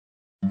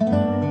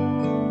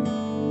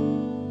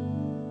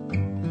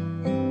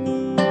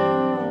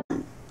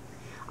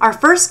Our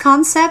first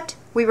concept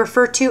we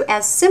refer to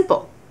as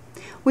simple.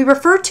 We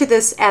refer to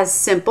this as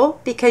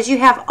simple because you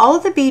have all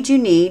of the beads you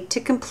need to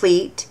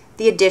complete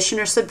the addition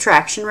or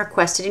subtraction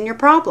requested in your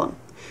problem.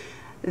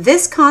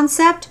 This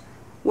concept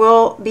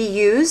will be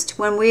used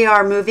when we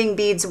are moving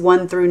beads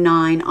 1 through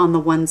 9 on the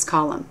ones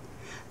column.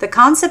 The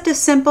concept of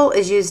simple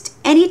is used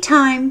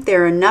anytime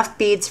there are enough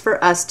beads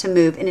for us to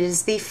move, and it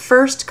is the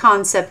first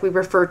concept we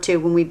refer to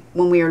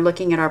when we are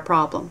looking at our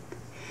problem.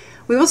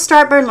 We will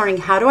start by learning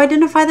how to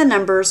identify the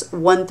numbers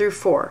 1 through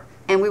 4,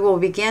 and we will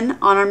begin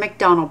on our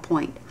McDonald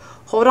point.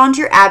 Hold on to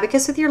your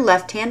abacus with your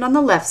left hand on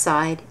the left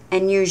side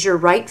and use your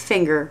right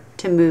finger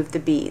to move the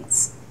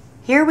beads.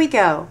 Here we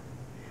go.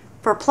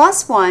 For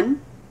 +1,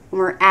 when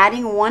we're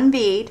adding one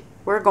bead,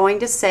 we're going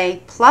to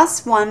say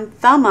 +1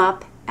 thumb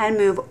up and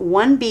move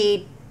one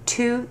bead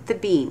to the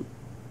beam.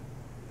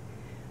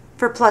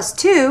 For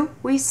 +2,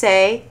 we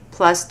say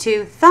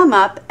 +2 thumb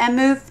up and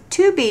move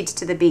 2 beads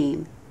to the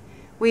beam.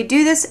 We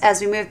do this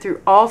as we move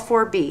through all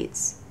 4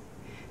 beads.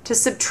 To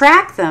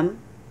subtract them,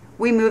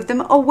 we move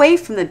them away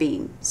from the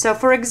beam. So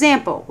for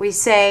example, we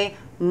say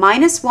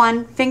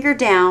 -1 finger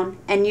down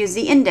and use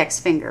the index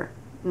finger.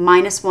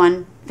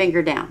 -1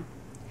 finger down.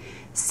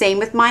 Same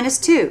with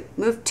 -2.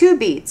 Move 2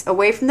 beads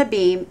away from the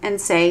beam and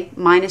say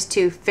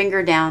 -2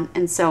 finger down,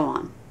 and so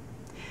on.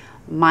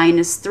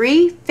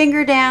 -3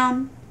 finger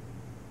down,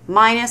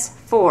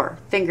 -4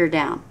 finger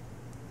down.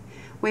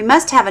 We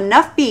must have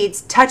enough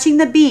beads touching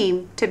the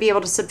beam to be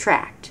able to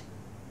subtract.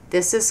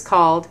 This is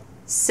called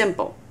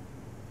simple.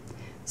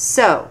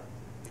 So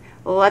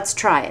let's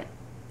try it.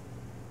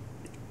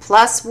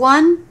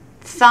 +1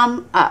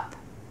 thumb up,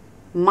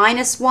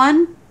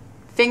 -1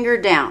 finger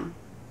down,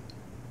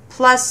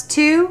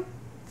 +2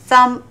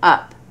 thumb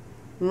up,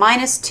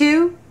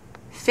 -2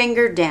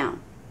 finger down,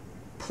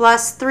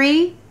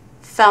 +3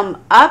 thumb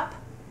up,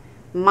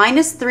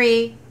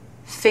 -3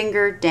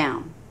 finger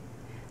down,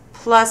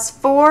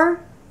 +4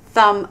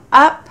 thumb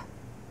up,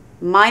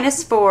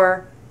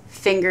 -4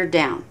 finger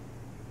down.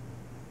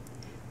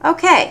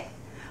 Okay,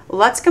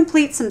 let's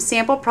complete some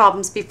sample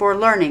problems before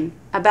learning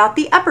about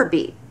the upper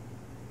bead.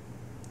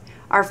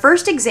 Our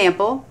first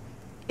example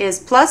is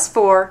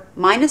 +4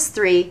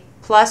 -3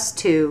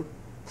 +2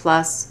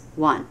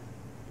 +1.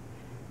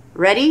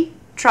 Ready?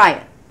 Try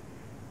it.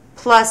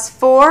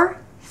 +4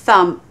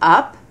 thumb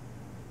up,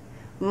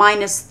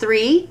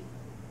 -3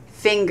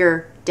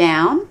 finger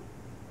down,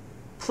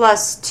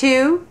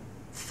 +2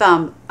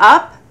 thumb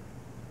up,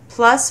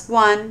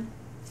 +1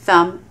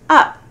 thumb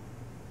up.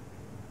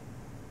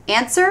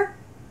 Answer?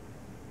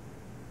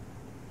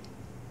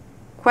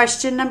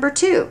 Question number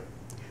 2.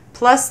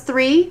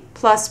 +3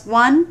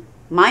 +1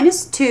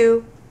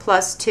 -2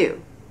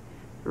 +2.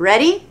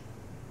 Ready?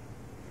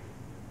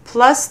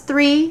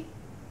 +3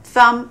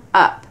 thumb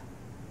up,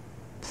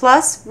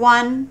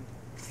 +1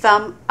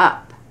 thumb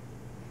up,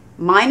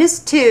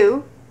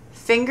 -2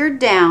 finger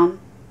down,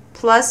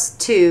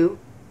 +2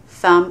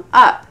 thumb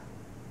up.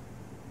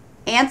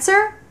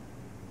 Answer?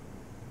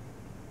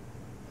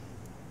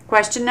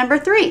 Question number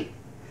 3.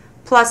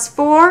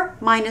 +4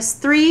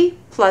 -3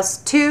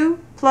 +2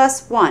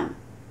 +1.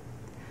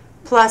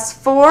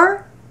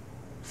 +4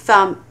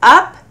 thumb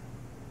up,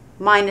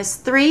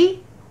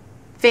 -3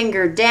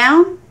 finger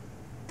down,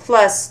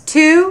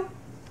 +2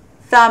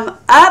 thumb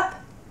up,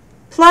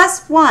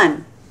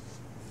 +1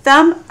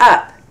 thumb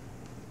up.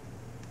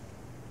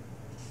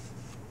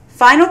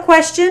 Final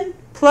question,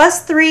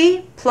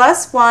 +3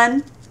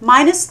 +1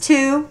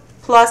 -2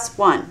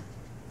 +1.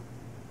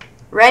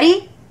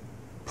 Ready?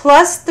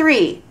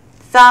 +3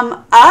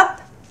 thumb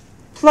up,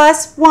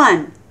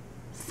 +1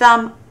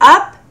 thumb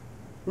up,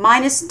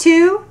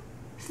 -2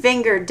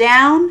 finger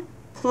down,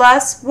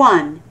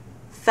 +1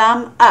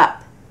 thumb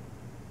up.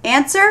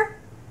 Answer?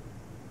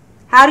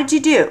 How did you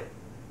do?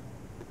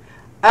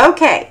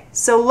 Okay,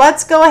 so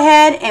let's go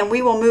ahead and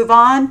we will move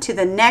on to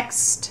the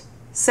next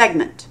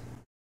segment.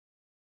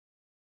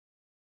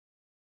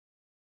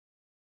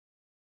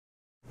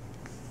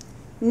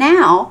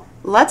 Now,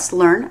 let's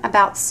learn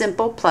about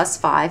simple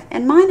 +5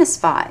 and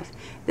 -5.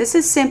 This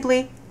is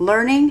simply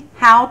learning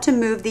how to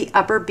move the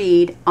upper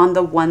bead on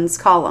the ones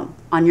column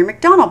on your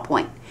McDonald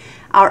point.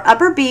 Our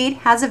upper bead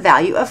has a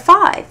value of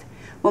 5.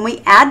 When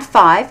we add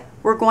 5,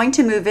 we're going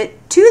to move it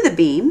to the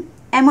beam,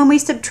 and when we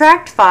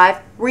subtract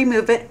 5, we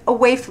move it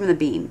away from the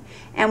beam,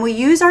 and we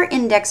use our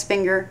index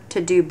finger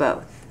to do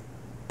both.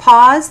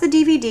 Pause the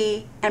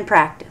DVD and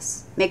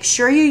practice. Make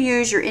sure you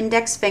use your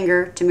index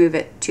finger to move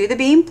it to the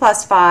beam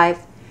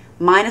 +5,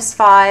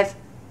 -5,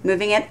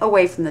 moving it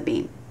away from the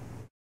beam.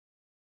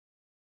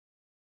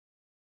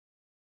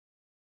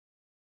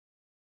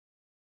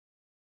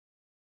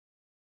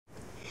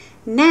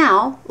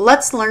 Now,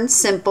 let's learn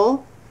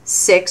simple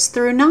 6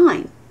 through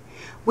 9.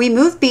 We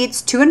move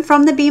beads to and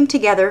from the beam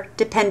together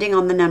depending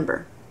on the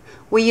number.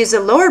 We use the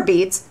lower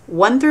beads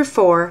 1 through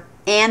 4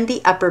 and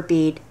the upper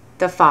bead,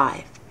 the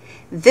 5.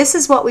 This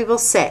is what we will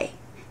say.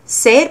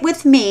 Say it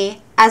with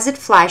me as it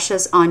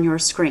flashes on your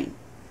screen.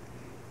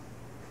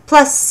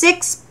 plus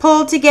 6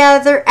 pull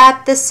together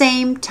at the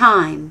same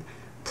time,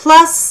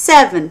 plus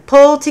 7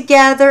 pull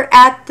together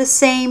at the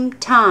same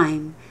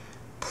time,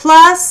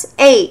 plus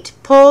 8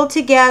 pull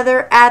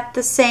together at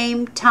the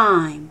same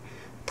time,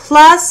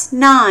 plus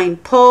 9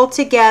 pull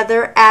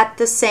together at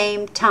the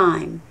same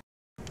time.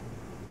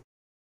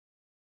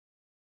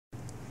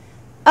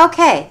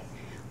 Okay,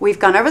 we've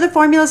gone over the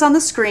formulas on the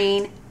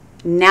screen.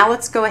 Now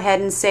let's go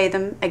ahead and say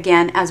them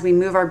again as we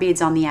move our beads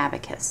on the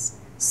abacus.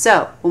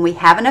 So, when we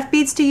have enough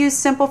beads to use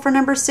simple for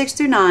numbers 6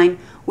 through 9,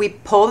 we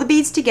pull the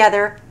beads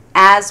together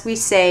as we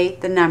say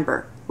the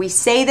number. We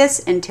say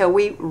this until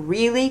we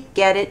really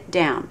get it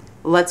down.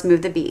 Let's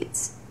move the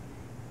beads.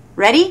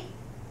 Ready?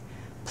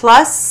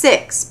 Plus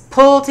 6,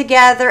 pull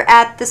together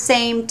at the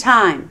same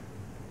time.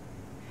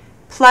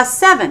 Plus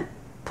 7,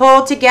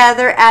 pull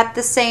together at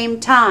the same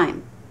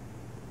time.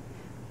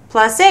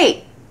 Plus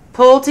 8,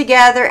 pull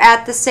together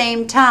at the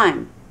same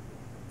time.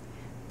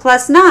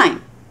 Plus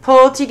 9,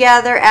 pull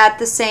together at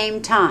the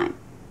same time.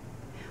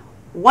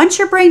 Once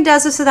your brain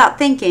does this without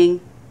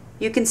thinking,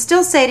 you can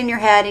still say it in your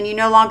head and you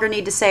no longer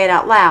need to say it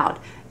out loud.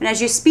 And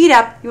as you speed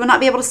up, you will not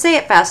be able to say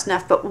it fast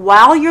enough, but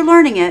while you're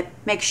learning it,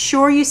 make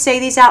sure you say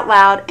these out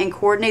loud and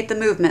coordinate the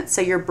movement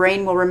so your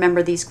brain will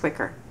remember these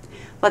quicker.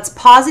 Let's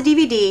pause the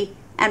DVD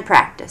and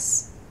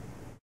practice.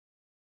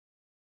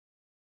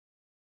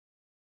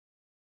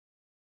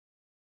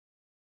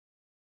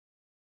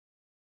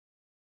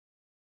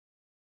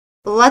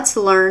 Let's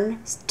learn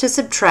to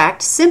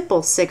subtract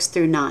simple 6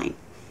 through 9.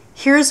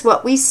 Here's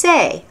what we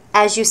say.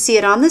 As you see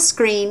it on the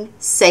screen,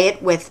 say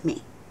it with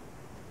me.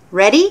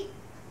 Ready?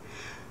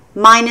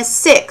 Minus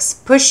 6,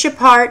 push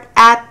apart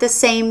at the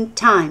same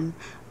time.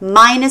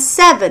 Minus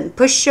 7,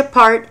 push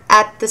apart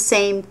at the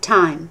same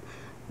time.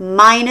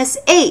 Minus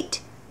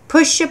 8,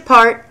 push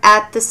apart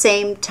at the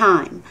same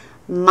time.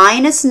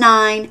 Minus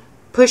 9,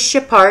 push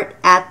apart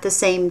at the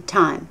same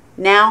time.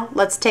 Now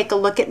let's take a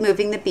look at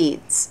moving the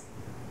beads.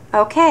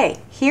 Okay,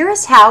 here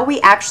is how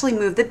we actually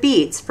move the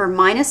beads for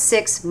minus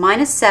 6,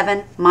 minus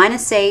 7,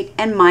 minus 8,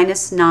 and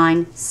minus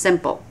 9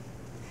 simple.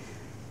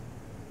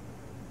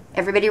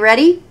 Everybody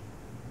ready?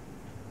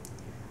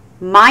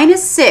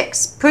 Minus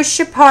 6, push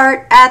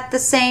apart at the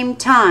same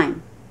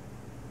time.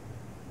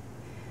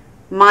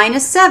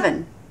 Minus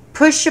 7,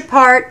 push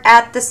apart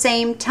at the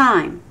same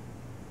time.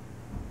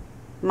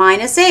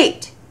 Minus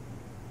 8,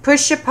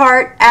 push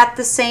apart at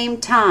the same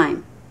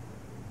time.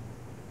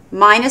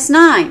 Minus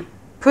 9,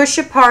 push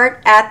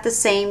apart at the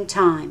same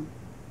time.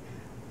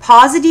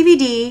 Pause the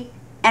DVD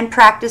and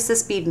practice the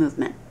speed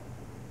movement.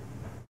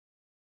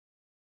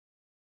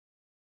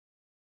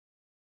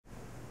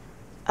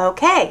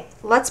 Okay,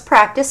 let's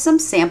practice some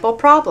sample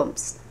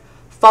problems.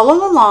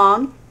 Follow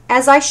along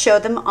as I show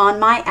them on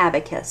my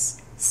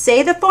abacus.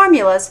 Say the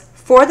formulas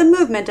for the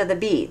movement of the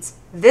beads.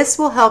 This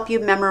will help you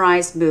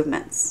memorize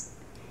movements.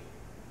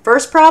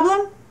 First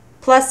problem,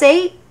 plus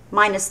 8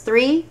 minus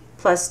 3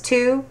 plus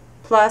 2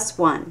 plus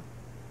 1.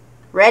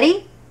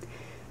 Ready?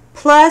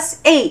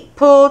 Plus 8,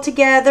 pull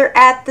together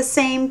at the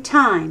same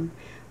time.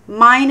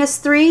 Minus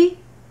 3,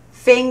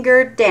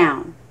 finger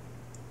down.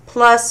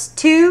 Plus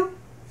 2,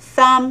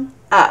 thumb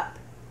up.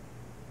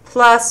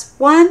 Plus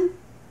 1,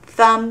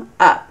 thumb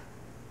up.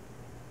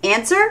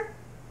 Answer?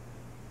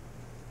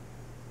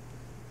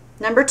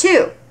 Number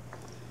 2.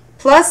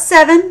 Plus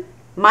 7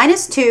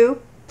 minus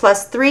 2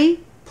 plus 3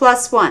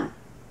 plus 1.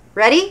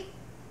 Ready?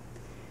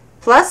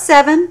 Plus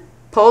 7,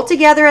 pull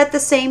together at the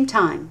same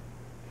time.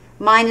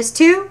 Minus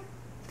 2,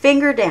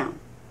 finger down.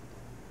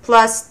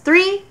 Plus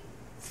 3,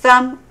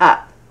 thumb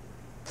up.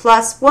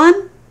 Plus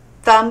 1,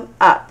 thumb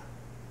up.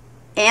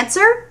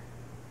 Answer?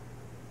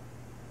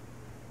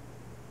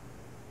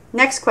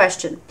 Next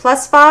question.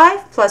 Plus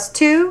 5 plus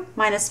 2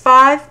 minus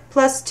 5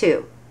 plus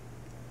 2.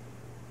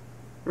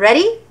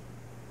 Ready?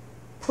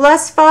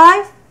 Plus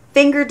 5,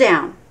 finger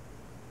down.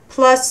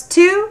 Plus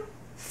 2,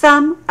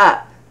 thumb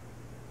up.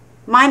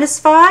 Minus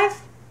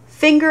 5,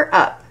 finger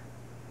up.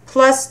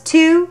 Plus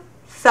 2,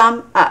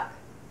 thumb up.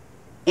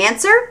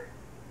 Answer?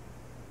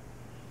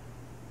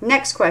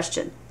 Next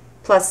question.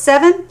 Plus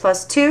 7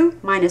 plus 2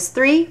 minus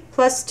 3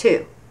 plus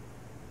 2.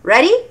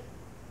 Ready?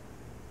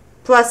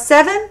 Plus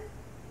 7,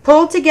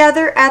 pull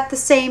together at the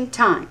same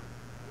time.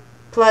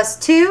 Plus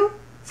 2,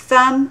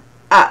 thumb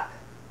up.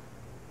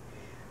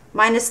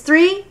 Minus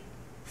 3,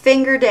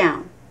 finger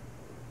down.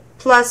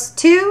 Plus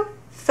 2,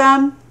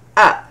 thumb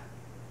up.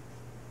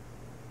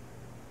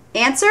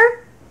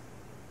 Answer?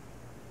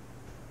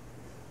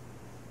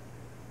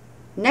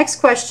 Next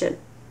question.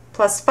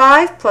 Plus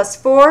 5 plus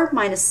 4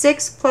 minus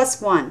 6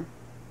 plus 1.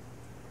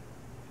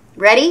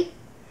 Ready?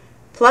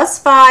 Plus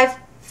 5,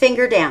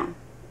 finger down.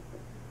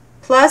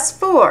 Plus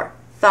 4,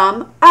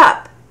 thumb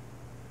up.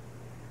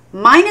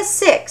 Minus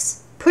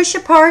 6, push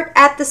apart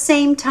at the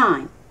same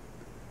time.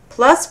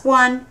 Plus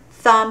 1,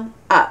 thumb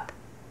up.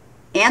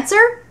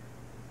 Answer?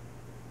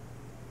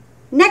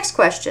 Next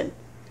question.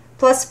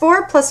 Plus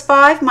 4 plus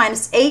 5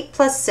 minus 8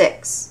 plus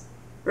 6.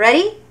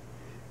 Ready?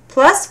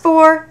 Plus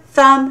 4,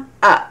 thumb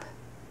up.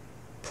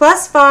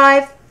 Plus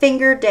 5,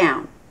 finger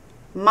down.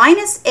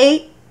 Minus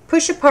 8,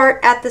 push apart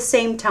at the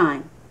same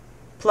time.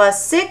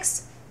 Plus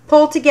 6,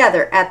 pull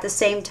together at the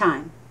same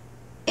time.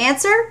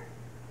 Answer?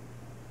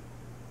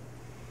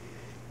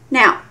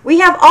 Now, we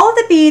have all of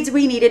the beads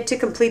we needed to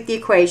complete the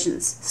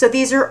equations. So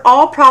these are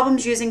all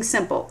problems using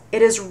simple.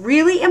 It is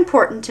really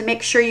important to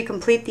make sure you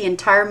complete the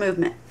entire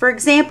movement. For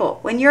example,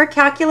 when you're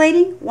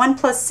calculating 1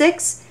 plus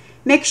 6,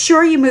 make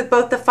sure you move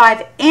both the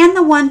 5 and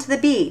the 1 to the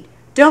bead.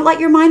 Don't let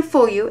your mind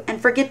fool you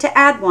and forget to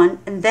add 1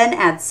 and then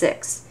add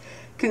 6.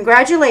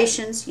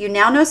 Congratulations, you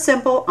now know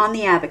simple on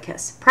the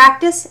abacus.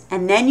 Practice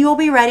and then you will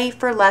be ready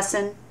for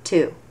lesson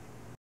 2.